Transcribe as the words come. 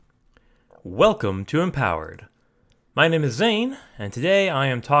Welcome to Empowered. My name is Zane, and today I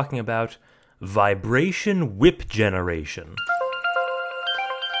am talking about vibration whip generation.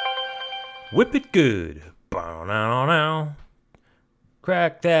 Whip it good. Bow now now.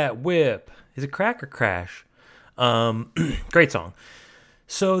 Crack that whip. Is it crack or crash? Great song.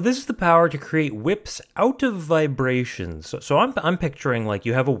 So this is the power to create whips out of vibrations. So I'm picturing like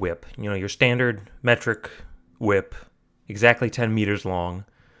you have a whip, your standard metric whip, exactly 10 meters long.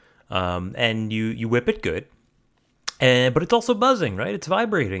 And you whip it good, but it's also buzzing, right? It's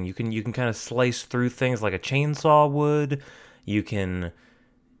vibrating. You can kind of slice through things like a chainsaw would. You can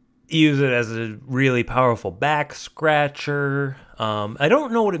use it as a really powerful back scratcher. I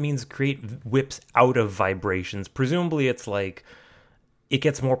don't know what it means to create whips out of vibrations. Presumably, it's like it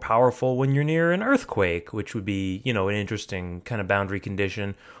gets more powerful when you're near an earthquake, which would be an interesting kind of boundary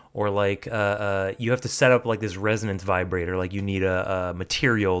condition. Or like you have to set up like this resonance vibrator, like you need a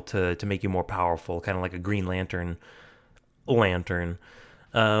material to make you more powerful, kind of like a Green Lantern.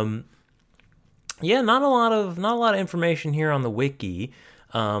 Yeah, not a lot of information here on the wiki.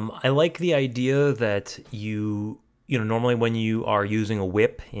 I like the idea that normally when you are using a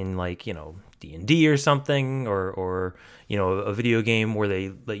whip in like D&D or something, or a video game where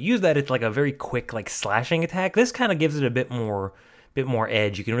they use that, it's like a very quick like slashing attack. This kind of gives it a bit more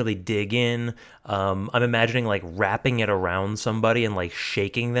edge. You can really dig in. I'm imagining like wrapping it around somebody and like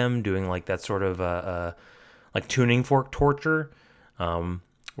shaking them, doing like that sort of like tuning fork torture,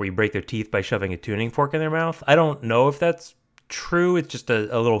 where you break their teeth by shoving a tuning fork in their mouth. I don't know if that's true. It's just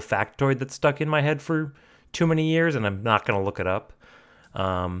a little factoid that's stuck in my head for too many years, and I'm not going to look it up.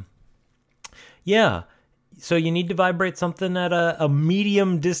 Yeah, so you need to vibrate something at a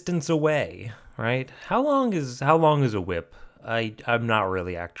medium distance away, right? How long is a whip? I'm not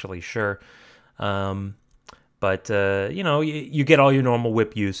really actually sure. But you get all your normal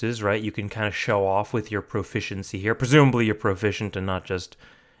whip uses, right? You can kind of show off with your proficiency here. Presumably you're proficient and not just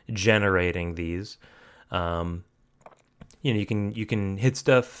generating these. You can hit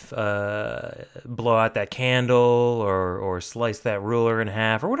stuff, blow out that candle, or slice that ruler in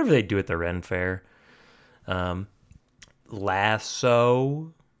half, or whatever they do at the Ren Fair.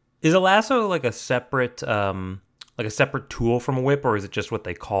 Lasso. Is a lasso like a separate tool from a whip, or is it just what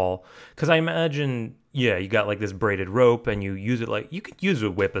they call? Because I imagine, you got like this braided rope, and you use it like you could use a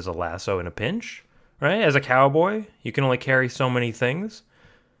whip as a lasso in a pinch, right? As a cowboy, you can only carry so many things.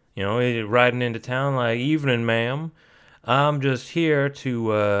 Riding into town like, "Evening, ma'am. I'm just here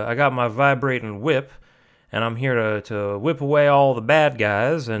to. I got my vibrating whip, and I'm here to whip away all the bad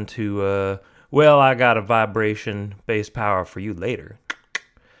guys, and to I got a vibration-based power for you later."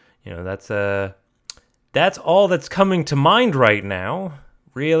 That's all that's coming to mind right now.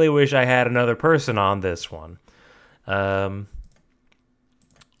 Really wish I had another person on this one.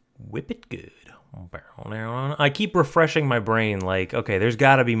 Whip it good. I keep refreshing my brain like, okay, there's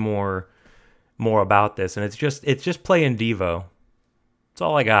got to be more about this, and it's just playing Devo. That's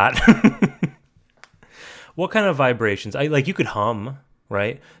all I got. What kind of vibrations? You could hum,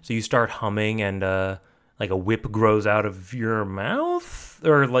 right? So you start humming, and like a whip grows out of your mouth,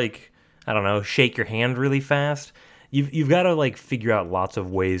 or like, I don't know, shake your hand really fast. You've got to like figure out lots of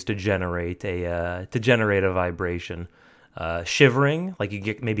ways to generate a vibration. Shivering, like you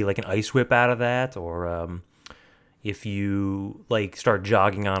get maybe like an ice whip out of that, or if you like start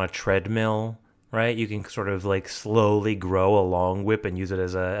jogging on a treadmill, right? You can sort of like slowly grow a long whip and use it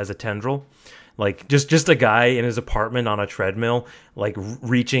as a tendril. Like just a guy in his apartment on a treadmill, like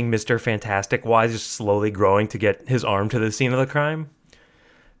reaching Mr. Fantastic wise, just slowly growing to get his arm to the scene of the crime.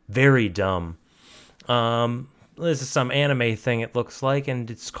 Very dumb. This is some anime thing, it looks like, and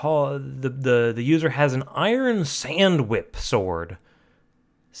it's called the user has an iron sand whip sword.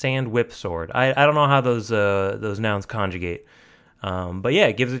 Sand whip sword. I don't know how those nouns conjugate, but yeah,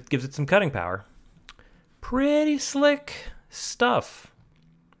 it gives it some cutting power. Pretty slick stuff.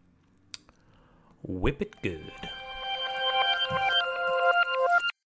 Whip it good.